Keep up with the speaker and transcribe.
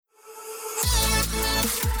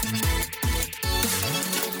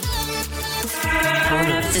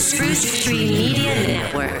The Spruce Tree Media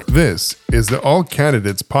Network. This is the All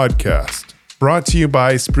Candidates Podcast, brought to you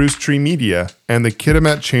by Spruce Tree Media and the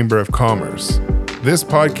Kitimat Chamber of Commerce. This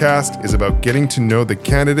podcast is about getting to know the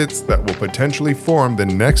candidates that will potentially form the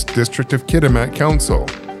next District of Kitimat Council.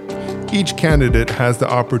 Each candidate has the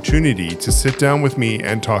opportunity to sit down with me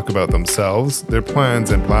and talk about themselves, their plans,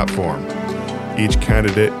 and platform. Each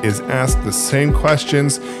candidate is asked the same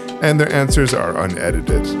questions, and their answers are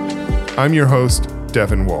unedited. I'm your host,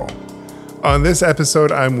 Devin Wall. On this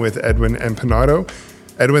episode, I'm with Edwin Empinado.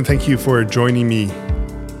 Edwin, thank you for joining me.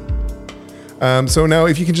 So now,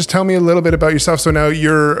 if you can just tell me a little bit about yourself. So now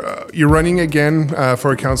you're running again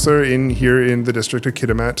for a councillor here in the District of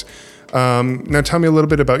Kitimat. Now tell me a little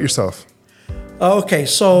bit about yourself. Okay,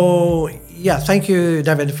 so thank you,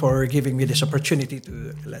 Devin, for giving me this opportunity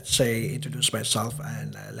to, let's say, introduce myself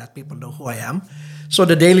and let people know who I am. So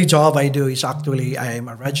the daily job I do is actually I am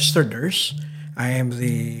a registered nurse. I am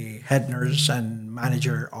the head nurse and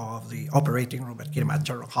manager of the operating room at Kitimat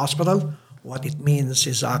General Hospital. What it means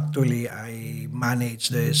is actually I manage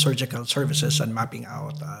the surgical services and mapping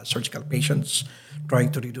out surgical patients,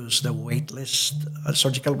 trying to reduce the wait list,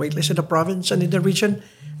 surgical wait list in the province and in the region,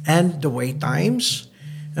 and the wait times,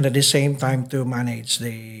 and at the same time to manage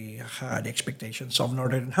the expectations of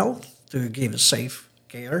Northern Health to give safe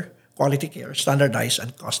care, quality care, standardized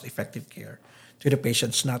and cost-effective care to the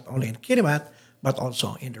patients not only in Kitimat, but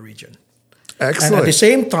also in the region. Excellent. And at the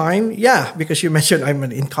same time, because you mentioned I'm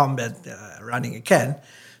an incumbent running again.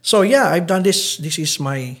 So I've done this.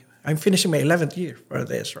 I'm finishing my 11th year for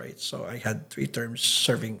this, right? So I had 3 terms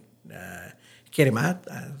serving Kitimat.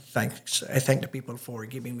 I thank the people for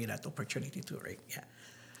giving me that opportunity to, right? Yeah.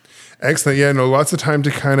 Excellent. Yeah, no, lots of time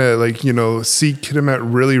to kind of see Kitimat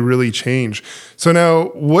really, really change. So now,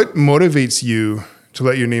 what motivates you to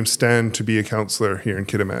let your name stand to be a councillor here in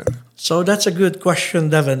Kitimat? So that's a good question,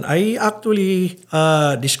 Devin. I actually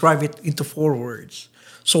describe it into 4 words.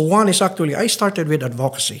 So one is actually, I started with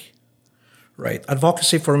advocacy, right?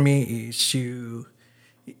 Advocacy for me is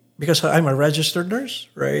because I'm a registered nurse,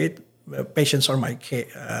 right? Patients are my care,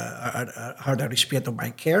 are the recipient of my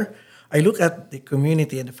care. I look at the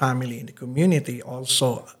community and the family in the community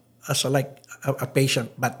also as a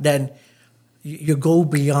patient, but then you go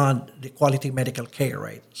beyond the quality medical care,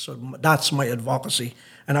 right? So that's my advocacy.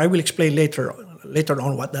 And I will explain later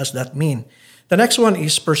on what does that mean. The next one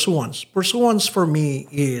is pursuance. Pursuance for me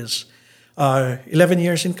is 11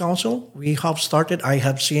 years in council. I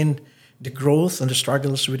have seen the growth and the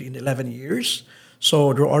struggles within 11 years.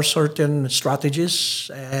 So there are certain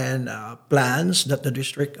strategies and plans that the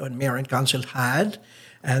district and mayor and council had.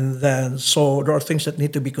 And then, so there are things that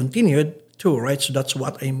need to be continued too, right? So that's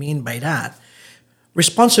what I mean by that.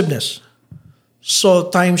 Responsiveness. So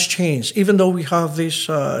times change. Even though we have this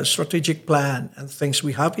strategic plan and things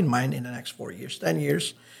we have in mind in the next 4 years, 10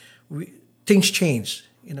 years, things change.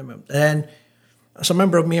 And as a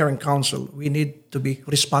member of mayor and council, we need to be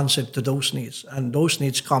responsive to those needs. And those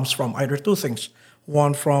needs comes from either 2 things.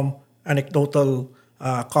 One, from anecdotal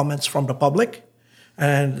comments from the public.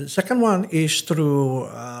 And the second one is through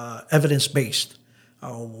evidence-based.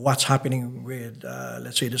 What's happening with,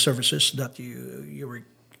 let's say, the services that you were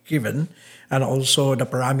given, and also the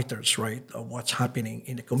parameters, right, of what's happening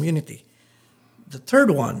in the community.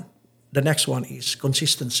 The next one is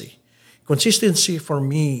consistency. Consistency for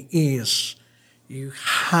me is you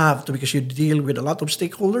have to, because you deal with a lot of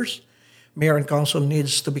stakeholders, mayor and council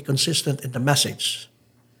needs to be consistent in the message,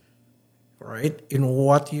 right, in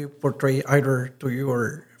what you portray either to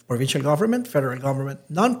your provincial government, federal government,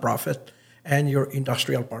 nonprofit, and your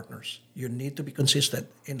industrial partners. You need to be consistent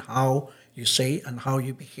in how you say and how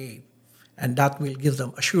you behave. And that will give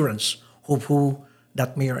them assurance of who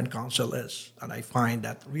that mayor and council is. And I find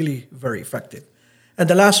that really very effective. And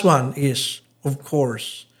the last one is, of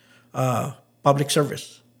course, public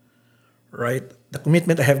service, right? The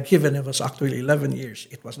commitment I have given, it was actually 11 years.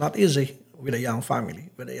 It was not easy with a young family,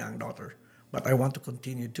 with a young daughter. But I want to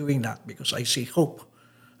continue doing that because I see hope.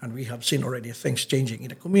 And we have seen already things changing in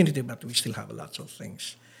the community, but we still have lots of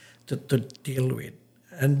things to deal with.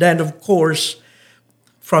 And then, of course,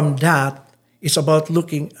 from that, it's about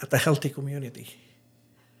looking at a healthy community.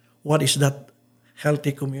 What is that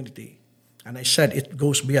healthy community? And I said it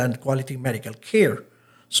goes beyond quality medical care.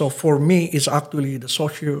 So for me, it's actually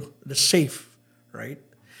the safe, right?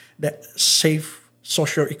 The safe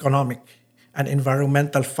socioeconomic and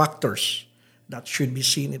environmental factors that should be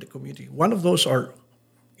seen in the community. One of those are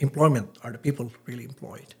employment. Are the people really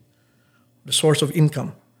employed? The source of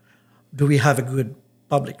income. Do we have a good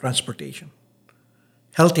public transportation?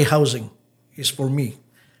 Healthy housing. is for me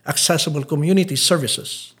accessible community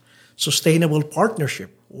services, sustainable partnership,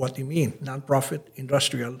 what do you mean? Nonprofit,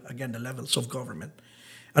 industrial, again, the levels of government.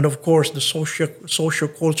 And of course, the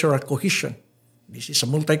socio-cultural cohesion. This is a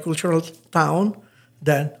multicultural town,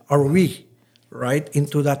 then are we, right,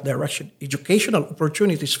 into that direction? Educational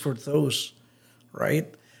opportunities for those, right,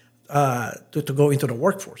 to go into the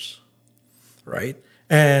workforce, right?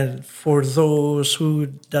 And for those who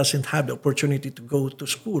doesn't have the opportunity to go to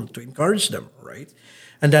school, to encourage them, right?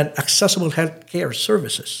 And then accessible healthcare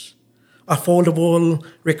services, affordable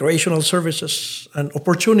recreational services, and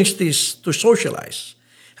opportunities to socialize,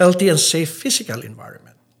 healthy and safe physical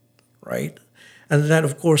environment, right? And then,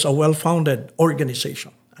 of course, a well-founded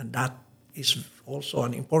organization. And that is also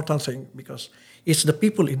an important thing because it's the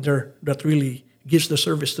people in there that really gives the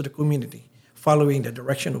service to the community, following the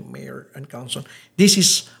direction of mayor and council. This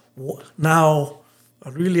is now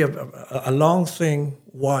really a long thing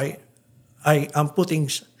why I am putting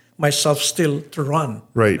myself still to run.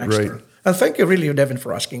 Right. And thank you, really, Devin,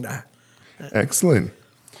 for asking that. Excellent.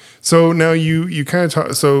 So now you kind of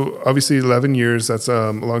talk. So obviously, 11 years. That's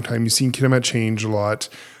a long time. You've seen Kitimat change a lot,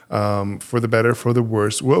 for the better, for the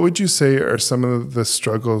worse. What would you say are some of the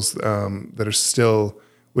struggles that are still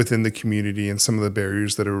within the community, and some of the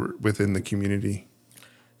barriers that are within the community?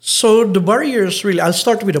 So the barriers, really, I'll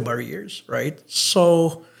start with the barriers, right?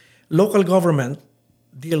 So local government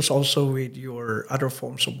deals also with your other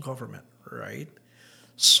forms of government, right?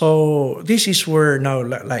 So this is where now,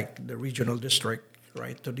 like the regional district,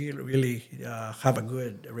 right, to deal really have a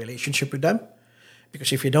good relationship with them,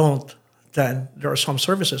 because if you don't, then there are some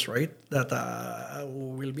services, right, that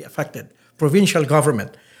will be affected. Provincial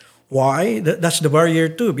government, why? That's the barrier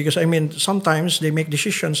too, because I mean sometimes they make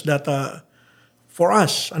decisions that for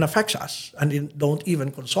us and affects us, and they don't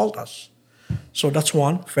even consult us. So that's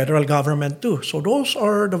one. Federal government too. So those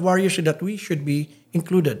are the barriers that we should be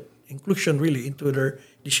inclusion really into their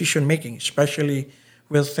decision making, especially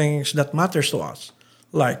with things that matters to us,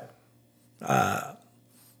 like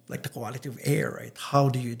the quality of air, right? How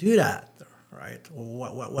do you do that, right?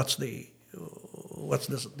 What's the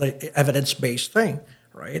evidence-based thing,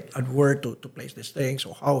 right? And where to place these things,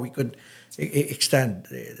 or how we could extend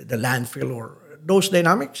the landfill, or those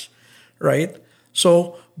dynamics, right?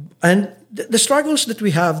 So, and the struggles that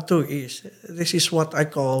we have too is, this is what I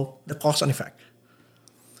call the cause and effect.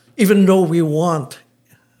 Even though we want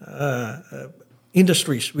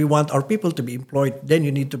industries, we want our people to be employed, then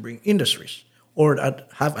you need to bring industries or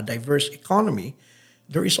have a diverse economy.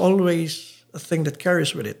 There is always a thing that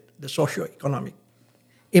carries with it, the socio-economic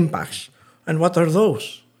impacts. And what are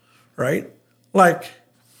those, right? Like,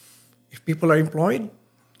 if people are employed,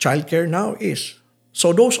 childcare now is.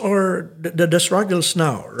 So those are the struggles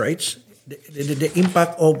now, right? The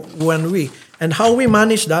impact of when we, and how we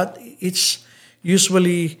manage that, it's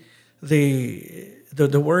usually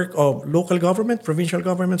the work of local government, provincial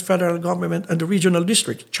government, federal government, and the regional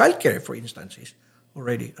district. Childcare, for instance, is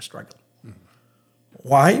already a struggle. Mm-hmm.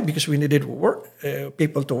 Why? Because we needed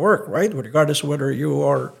people to work, right? Regardless of whether you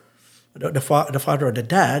are the father or the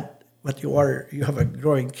dad, but you have a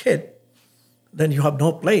growing kid, then you have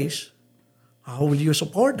no place. How will you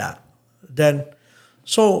support that? Then,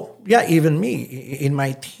 so yeah, even me in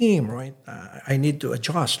my team, right? I need to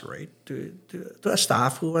adjust, right, to a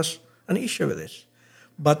staff who has an issue with this.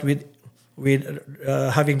 But with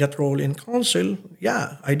having that role in council,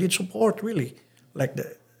 yeah, I did support really, like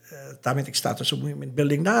the thematic status of women,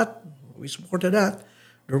 building that. We supported that.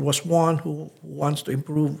 There was one who wants to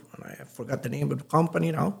improve, and I forgot the name of the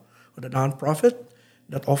company now, or the nonprofit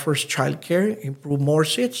that offers childcare, improve more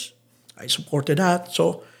seats. I supported that.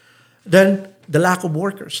 So then the lack of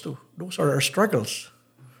workers too. Those are our struggles,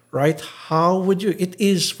 right? How would you? It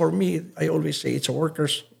is for me. I always say it's a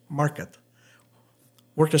workers' market.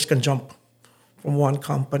 Workers can jump from one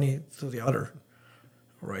company to the other,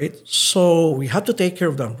 right? So we have to take care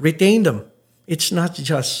of them, retain them. It's not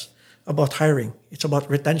just about hiring. It's about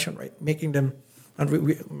retention, right? Making them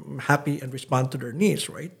happy and respond to their needs,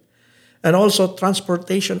 right? And also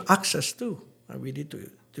transportation access too. We need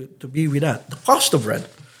to be with that. The cost of rent,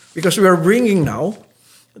 because we are bringing now,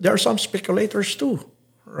 there are some speculators too,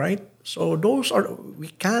 right? So we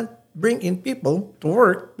can't bring in people to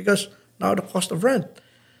work because now the cost of rent.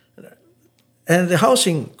 And the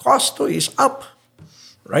housing cost too is up,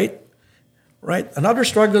 right? Right? Another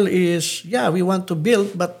struggle is, yeah, we want to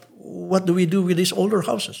build, but what do we do with these older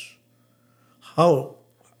houses? How?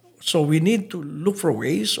 So we need to look for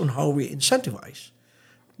ways on how we incentivize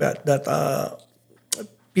that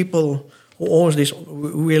people who owns this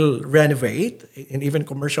will renovate, and even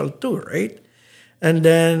commercial too, right? And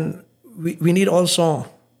then we need also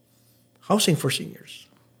housing for seniors,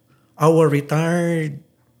 our retired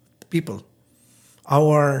people,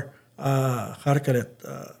 our how do you call it,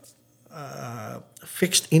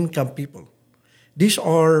 fixed income people. These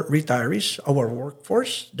are retirees, our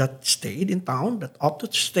workforce that stayed in town, that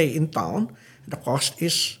opted to stay in town. The cost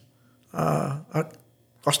is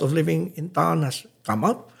cost of living in town has come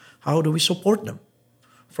up. How do we support them?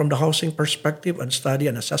 From the housing perspective and study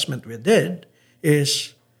and assessment we did,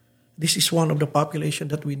 is this is one of the population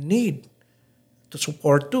that we need to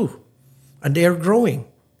support too. And they are growing.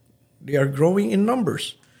 They are growing in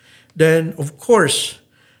numbers. Then, of course,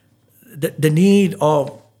 the need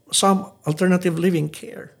of some alternative living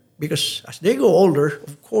care. Because as they go older,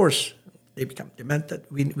 of course, they become demented.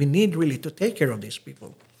 We need really to take care of these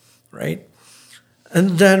people, right?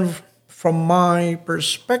 And then from my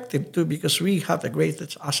perspective too, because we have the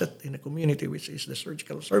greatest asset in the community, which is the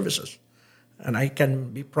surgical services. And I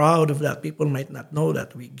can be proud of that. People might not know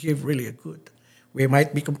that we give really a good. We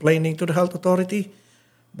might be complaining to the health authority,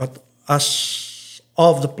 but as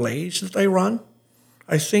of the place that I run,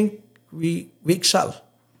 I think we excel,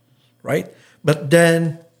 right? But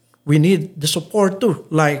then we need the support too.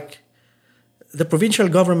 Like the provincial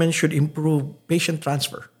government should improve patient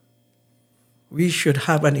transfer. We should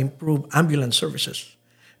have an improved ambulance services.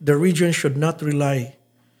 The region should not rely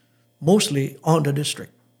mostly on the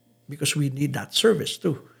district because we need that service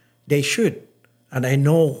too. They should. And I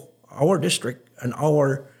know our district and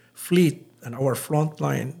our fleet and our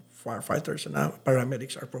frontline firefighters and our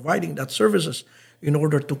paramedics are providing that services in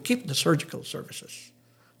order to keep the surgical services.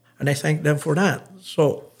 And I thank them for that.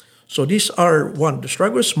 So these are one, the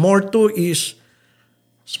struggles. More two is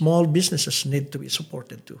small businesses need to be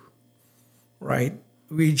supported too, right?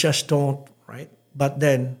 We just don't, right? But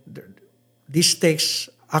then this takes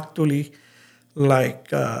actually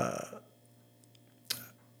like a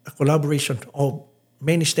collaboration of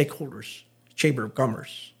many stakeholders, Chamber of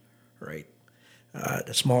Commerce, right?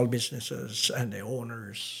 The small businesses and the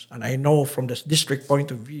owners. And I know from the district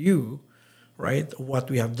point of view, right, what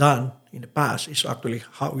we have done in the past is actually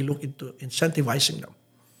how we look into incentivizing them,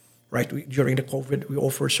 right? During the COVID, we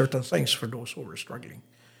offer certain things for those who were struggling.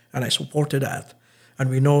 And I supported that. And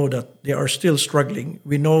we know that they are still struggling.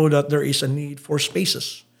 We know that there is a need for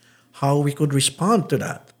spaces, how we could respond to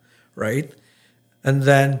that, right? And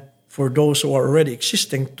then for those who are already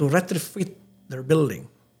existing, to retrofit their building,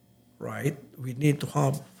 right? We need to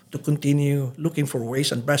have to continue looking for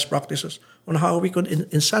ways and best practices on how we could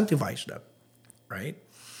incentivize that, right?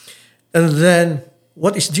 And then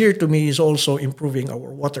what is dear to me is also improving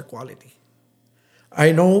our water quality.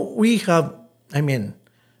 I know we have,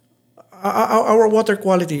 our water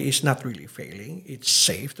quality is not really failing. It's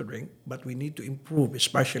safe to drink, but we need to improve,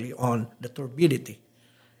 especially on the turbidity,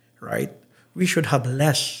 right? We should have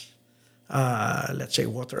less, let's say,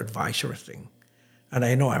 water advisory thing. And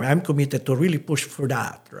I know I'm committed to really push for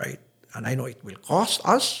that, right? And I know it will cost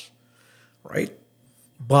us, right?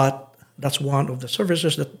 But that's one of the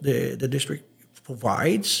services that the district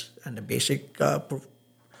provides and the basic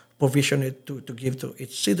provision it to give to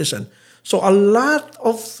its citizen. So a lot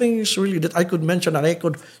of things really that I could mention, and I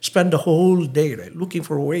could spend the whole day, right, looking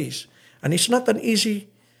for ways. And it's not an easy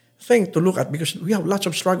thing to look at because we have lots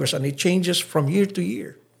of struggles and it changes from year to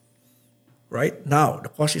year. Right? Now, the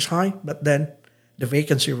cost is high, but then the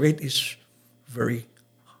vacancy rate is very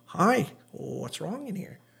high. Oh, what's wrong in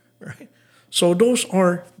here? Right? So those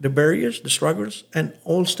are the barriers, the struggles, and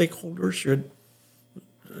all stakeholders should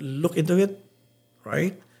look into it,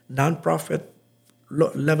 right? Non-profit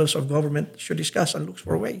levels of government should discuss and look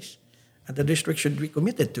for ways. And the district should be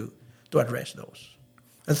committed to address those.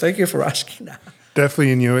 And thank you for asking that.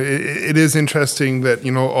 Definitely, and it is interesting that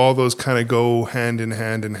all those kind of go hand in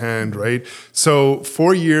hand, right? So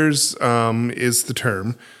 4 years is the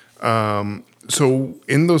term. So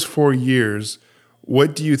in those 4 years,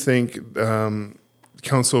 what do you think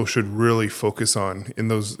council should really focus on in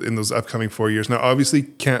those upcoming 4 years? Now, obviously,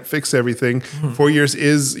 can't fix everything. 4 years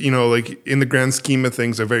is like in the grand scheme of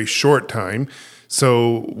things, a very short time.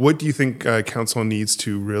 So what do you think council needs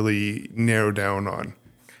to really narrow down on?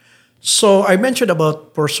 So I mentioned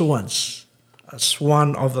about pursuance as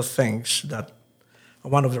one of the things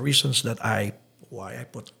one of the reasons why I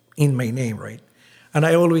put in my name, right? And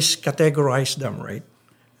I always categorize them, right?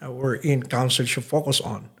 Wherein council should focus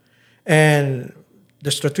on. And the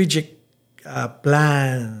strategic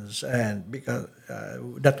plans and because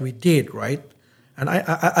that we did, right? And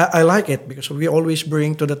I like it because we always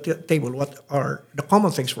bring to the table what are the common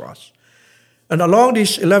things for us. And along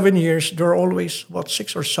these 11 years, there are always about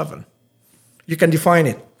 6 or 7. You can define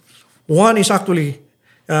it. One is actually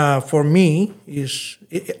for me is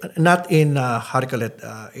not in how do you call it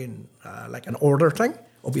like an order thing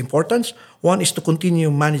of importance. One is to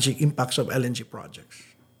continue managing impacts of LNG projects.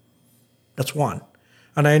 That's one.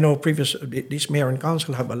 And I know this mayor and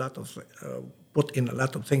council have a lot of put in a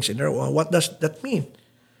lot of things in there. Well, what does that mean?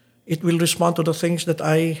 It will respond to the things that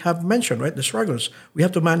I have mentioned, right? The struggles. We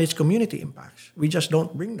have to manage community impacts. We just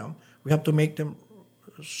don't bring them. We have to make them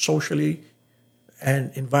socially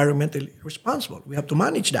and environmentally responsible. We have to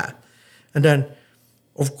manage that. And then,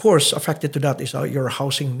 of course, affected to that is your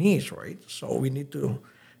housing needs, right? So we need to...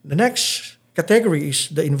 The next category is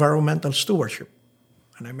the environmental stewardship.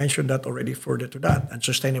 And I mentioned that already further to that, and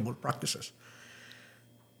sustainable practices.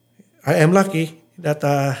 I am lucky that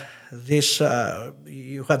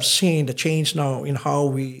you have seen the change now in how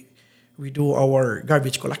we do our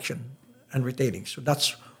garbage collection and retailing. So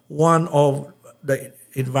that's one of the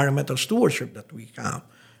environmental stewardship that we have.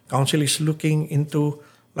 Council is looking into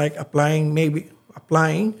like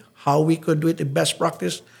applying how we could do it in best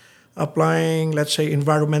practice, applying, let's say,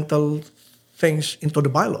 environmental things into the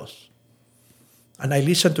bylaws. And I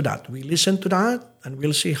listen to that. We listen to that, and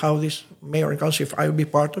we'll see how this mayor and council, if I will be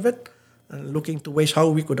part of it, and looking to ways how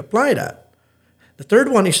we could apply that. The third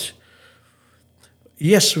one is,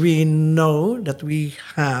 yes, we know that we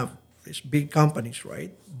have these big companies,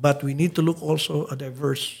 right? But we need to look also at a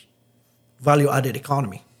diverse value-added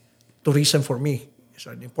economy. Tourism, for me, is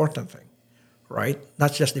an important thing, right?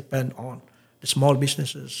 Not just depend on the small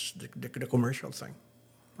businesses, the commercial thing,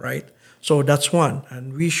 right? So that's one.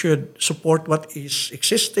 And we should support what is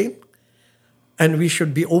existing, and we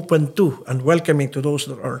should be open to and welcoming to those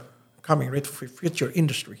that are coming, right, for future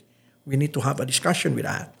industry. We need to have a discussion with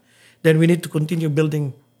that. Then we need to continue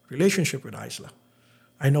building relationship with ISLA.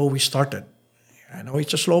 I know we started. I know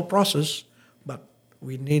it's a slow process, but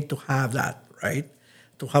we need to have that, right?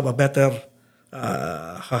 To have a better,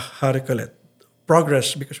 how do you call it,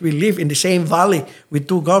 progress, because we live in the same valley with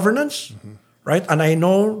two governance, right? And I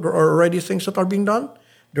know there are already things that are being done.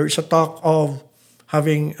 There is a talk of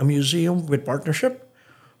having a museum with partnership.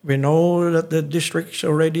 We know that the district is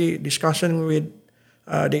already discussing with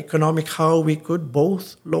the economic how we could,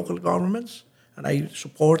 both local governments, and I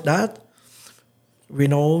support that. We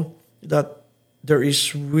know that there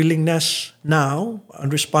is willingness now on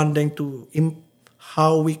responding to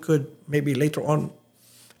how we could maybe later on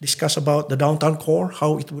discuss about the downtown core,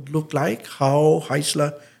 how it would look like, how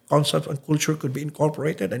ISLA concept and culture could be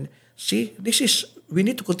incorporated. And see, we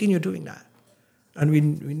need to continue doing that. And we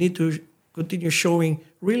need to continue showing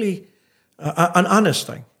really an honest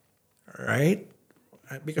thing, right?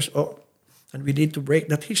 Because, and we need to break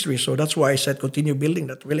that history. So that's why I said continue building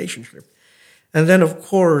that relationship. And then, of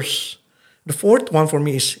course, the fourth one for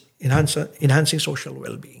me is enhancing social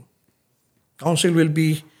well-being. Council will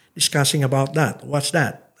be discussing about that. What's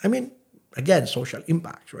that? I mean, again, social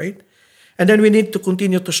impact, right? And then we need to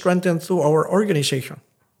continue to strengthen through our organization,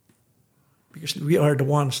 because we are the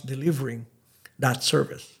ones delivering that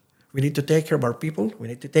service. We need to take care of our people. We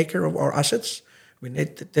need to take care of our assets. We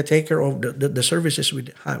need to take care of the services we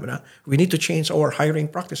have. We need to change our hiring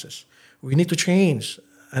practices. We need to change,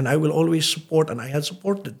 and I will always support, and I have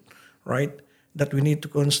supported, right, that we need to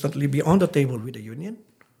constantly be on the table with the union,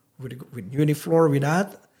 with Uniflor, with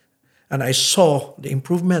that. And I saw the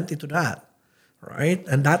improvement into that, right?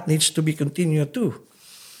 And that needs to be continued too.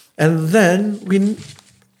 And then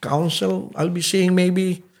council, I'll be saying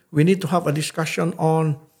maybe we need to have a discussion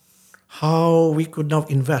on how we could now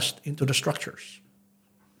invest into the structures,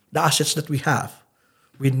 the assets that we have.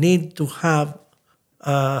 We need to have,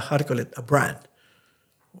 how do you call it, a brand.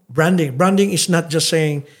 Branding is not just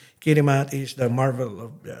saying Kitimat is the marvel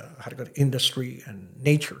of the industry and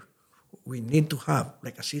nature. We need to have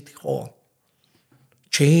like a city hall.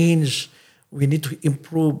 Change. We need to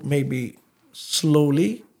improve maybe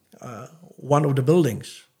slowly one of the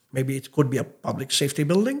buildings. Maybe it could be a public safety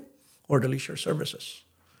building or the leisure services.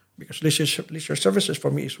 Because leisure services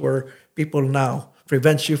for me is where people now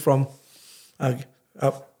prevents you from,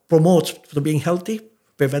 promotes to being healthy,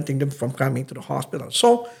 preventing them from coming to the hospital.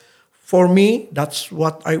 So for me, that's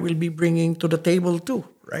what I will be bringing to the table too,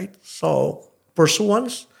 right? So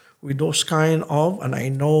pursuance with those kind of, and I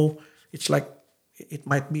know it's like, it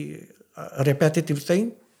might be a repetitive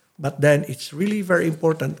thing, but then it's really very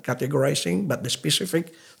important categorizing, but the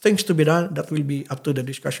specific things to be done, that will be up to the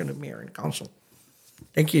discussion of mayor and council.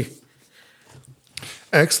 Thank you.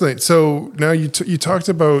 Excellent. So now you talked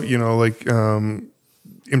about,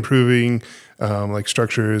 improving like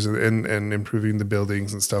structures and improving the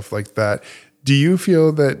buildings and stuff like that. Do you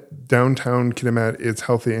feel that downtown Kitimat is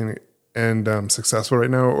healthy and successful right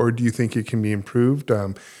now, or do you think it can be improved?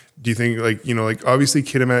 Do you think like obviously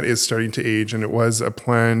Kitimat is starting to age, and it was a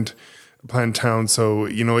planned town, so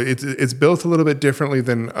it's built a little bit differently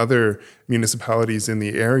than other municipalities in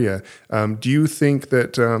the area. Do you think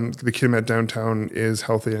that the Kitimat downtown is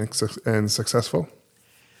healthy and successful?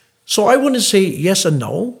 So I wouldn't say yes and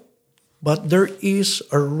no, but there is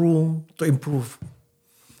a room to improve.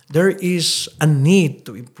 There is a need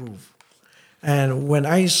to improve. And when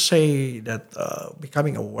I say that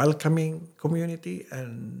becoming a welcoming community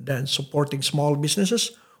and then supporting small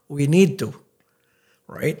businesses, we need to,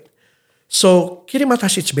 right? So Kitimat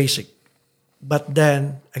has its basic, but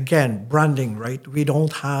then again, branding, right? We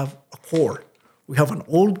don't have a core. We have an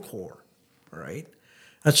old core, right?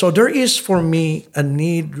 And so there is, for me, a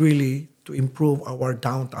need really to improve our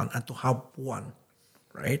downtown and to have one,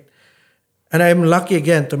 right? And I'm lucky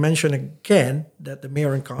again to mention again that the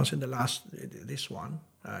mayor and council,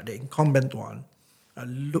 the incumbent one,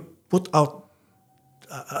 put out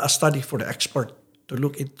a study for the expert to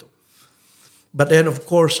look into. But then, of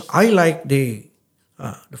course, I like the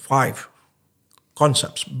 5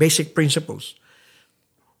 concepts, basic principles.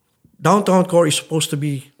 Downtown core is supposed to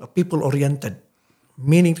be people-oriented,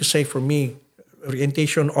 meaning to say, for me,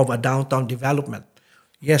 orientation of a downtown development.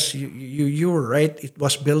 Yes, you were right. It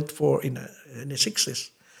was built in the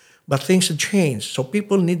 60s, but things have changed. So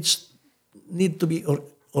people need to be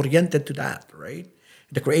oriented to that, right?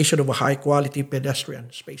 The creation of a high-quality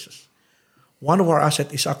pedestrian spaces. One of our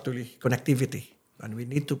assets is actually connectivity, and we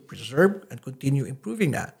need to preserve and continue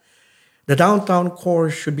improving that. The downtown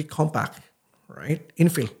core should be compact, right?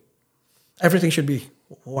 Infill. Everything should be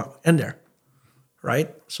in there,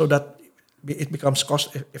 right? So that it becomes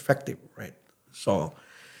cost effective, right? So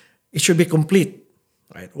it should be complete,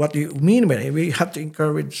 right? What do you mean by it? We have to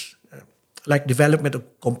encourage like development of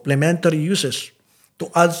complementary uses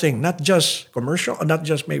to add things, not just commercial, or not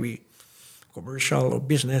just maybe commercial or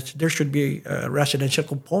business. There should be a residential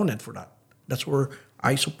component for that. That's where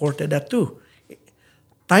I supported that too.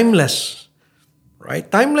 Timeless, right?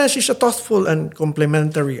 Timeless is a thoughtful and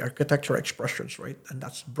complementary architectural expressions, right? And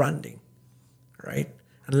that's branding, right?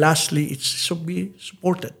 And lastly, it should be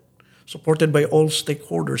supported by all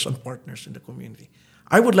stakeholders and partners in the community.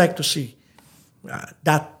 I would like to see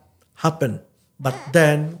that happen. But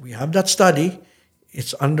then we have that study.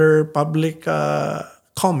 It's under public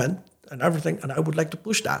comment and everything, and I would like to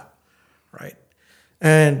push that, right?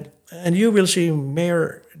 And you will see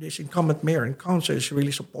this incumbent mayor and council is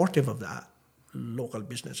really supportive of that. Local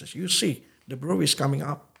businesses, you see, the brewery is coming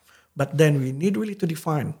up, but then we need really to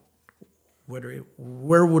define where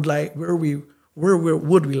would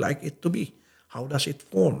we like it to be? How does it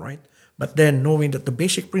form, right? But then knowing that the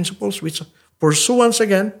basic principles, which pursuance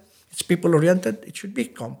again, it's people-oriented, it should be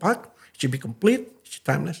compact, it should be complete, it's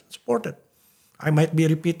timeless, supported. I might be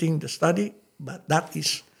repeating the study, but that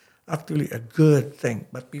is actually a good thing.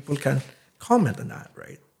 But people can comment on that,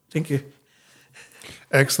 right? Thank you.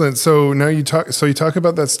 Excellent. So now you talk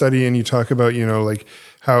about that study, and you talk about like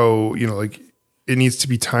how it needs to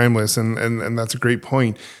be timeless, and that's a great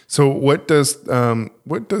point. So what does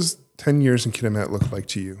 10 years in Kitimat look like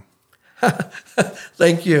to you?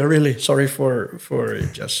 Thank you. Really sorry for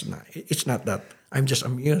just not, it's not that I'm just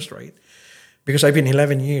amused, right? Because I've been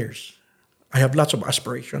 11 years. I have lots of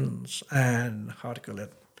aspirations and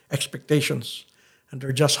expectations, and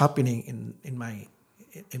they're just happening in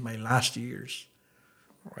my last years,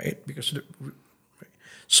 right?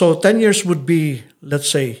 So 10 years would be, let's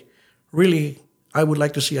say, really, I would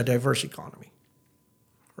like to see a diverse economy,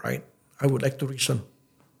 right? I would like to reason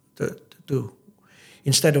to do.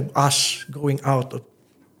 Instead of us going out,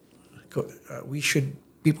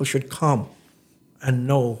 people should come and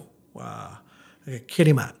know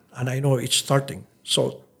Kitimat, and I know it's starting.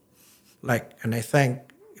 So, and I thank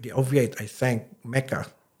the Oviate, I thank Mecca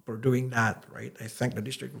for doing that, right? I thank the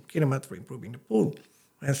District of Kitimat for improving the pool.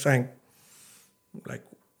 I thank,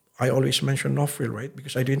 I always mention Northfield, right?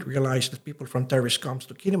 Because I didn't realize that people from Terrace comes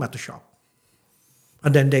to Kitimat to shop.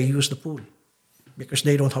 And then they use the pool because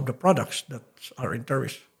they don't have the products that are in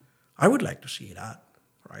Terrace. I would like to see that,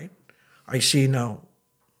 right? I see now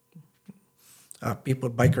BMX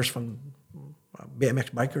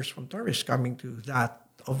bikers from Terrace coming to that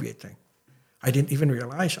Oviate thing. I didn't even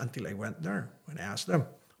realize until I went there. When I asked them,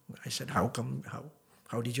 I said, how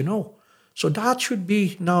did you know? So that should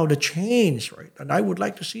be now the change, right? And I would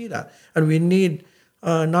like to see that. And we need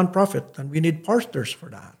nonprofit, and we need partners for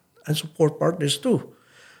that, and support partners too.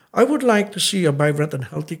 I would like to see a vibrant and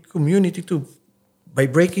healthy community too, by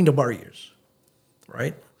breaking the barriers,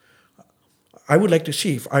 right? I would like to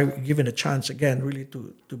see, if I'm given a chance again, really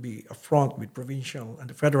to be a front with provincial and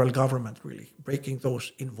the federal government, really breaking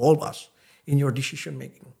those, involve us in your decision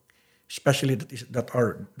making. especially that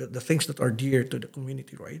are the things that are dear to the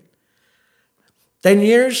community, right? 10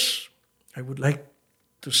 years, I would like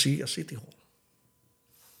to see a city hall.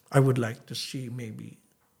 I would like to see maybe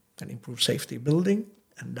an improved safety building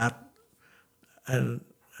and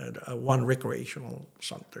one recreational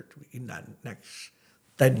center in that next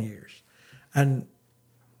 10 years. And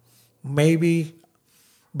maybe,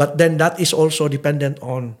 but then that is also dependent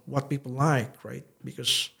on what people like, right?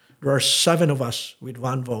 Because there are 7 of us with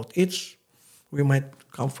 1 vote each. We might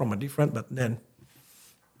come from a different, but then,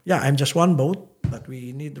 yeah, I'm just 1 vote, but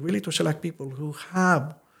we need really to select people who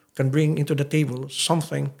can bring into the table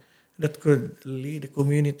something that could lead the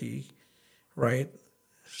community, right?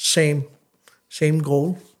 Same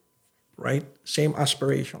goal, right? Same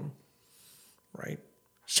aspiration, right?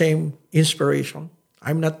 Same inspiration.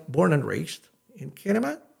 I'm not born and raised in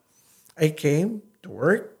Kitimat. I came to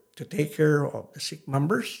work to take care of the sick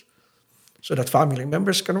members so that family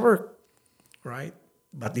members can work, right?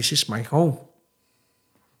 But this is my home,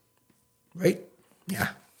 right? Yeah.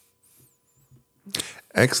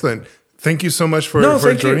 Excellent. Thank you so much for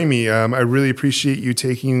joining me. I really appreciate you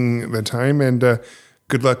taking the time, and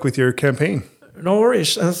good luck with your campaign. No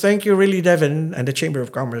worries. And thank you really, Devin, and the Chamber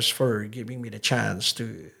of Commerce for giving me the chance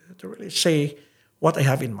to really say what I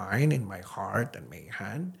have in mind, in my heart and my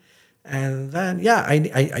hand. And then, yeah,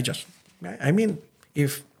 I mean,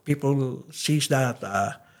 if people sees that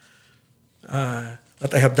that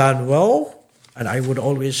I have done well, and I would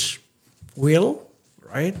always will,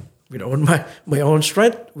 right? With my own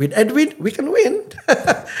strength, with Edwin, we can win.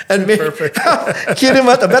 And make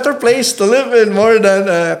Kitimat a better place to live in more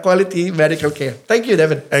than quality medical care. Thank you,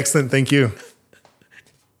 Devin. Excellent. Thank you.